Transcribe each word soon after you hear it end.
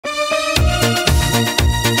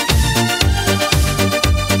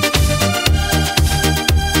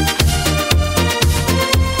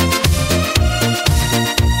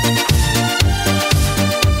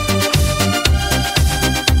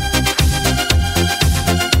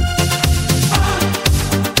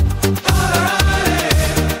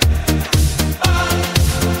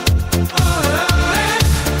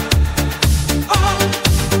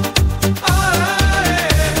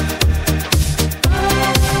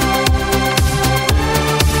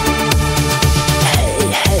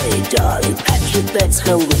best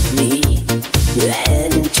come with me. We're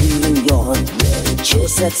heading to the north where the chill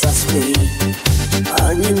sets us free.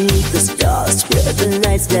 Underneath the stars where the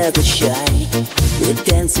nights never shine. We're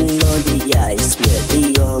dancing on the ice where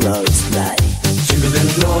the auroras fly. To the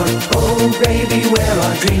north pole, baby, where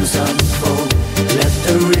our dreams unfold. Let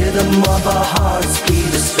the rhythm of our hearts be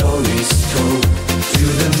the stories told. To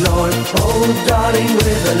the North Pole, darling,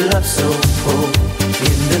 with a love so full.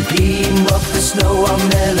 In the beam of the snow, our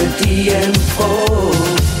melody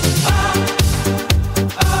unfolds.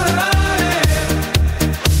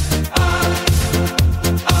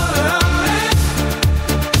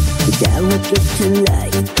 Down with it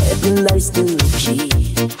tonight, heaven lies to the key.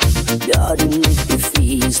 Darting with the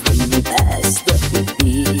feast from the past that will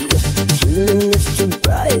be. Chilling is too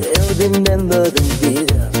bright, I'll remember the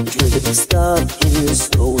year. With the star in your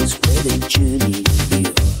souls where they truly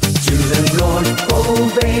feel. To the North Pole,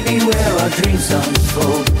 baby, where our dreams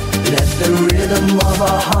unfold. Let the rhythm of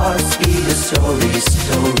our hearts be the stories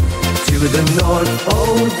told. To the North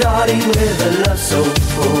Pole, darling, with a love so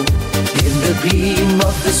full. In the beam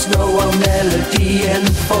of the snow, our melody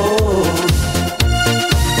unfolds.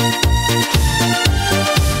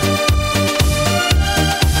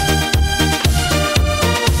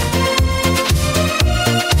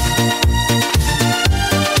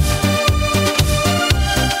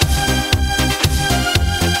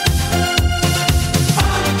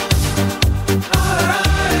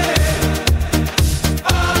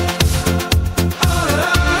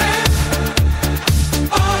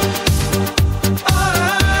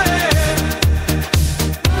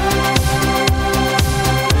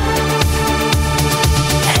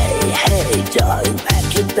 Darling,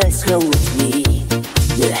 pack your bags, come with me.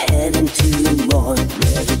 We're heading to the morn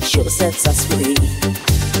where the chill sets us free.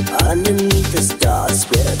 Underneath the stars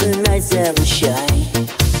where the nights never shine.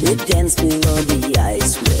 We're dancing on the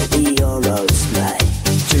ice where the auroras fly.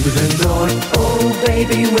 To the North Pole,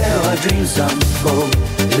 baby, where our dreams unfold.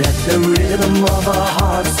 Let the rhythm of our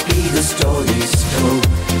hearts be the stories told.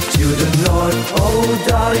 To the North Pole,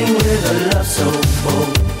 darling, with a love so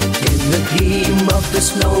full. In the beam of the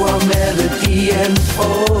snow, our melody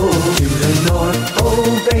unfolds. To the North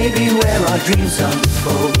Pole, baby, where our dreams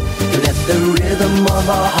unfold. Let the rhythm of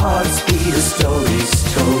our hearts be the stories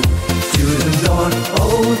told. To the North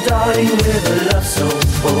Pole, darling, with a love so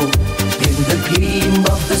full. In the beam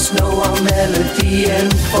of the snow, our melody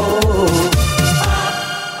unfolds.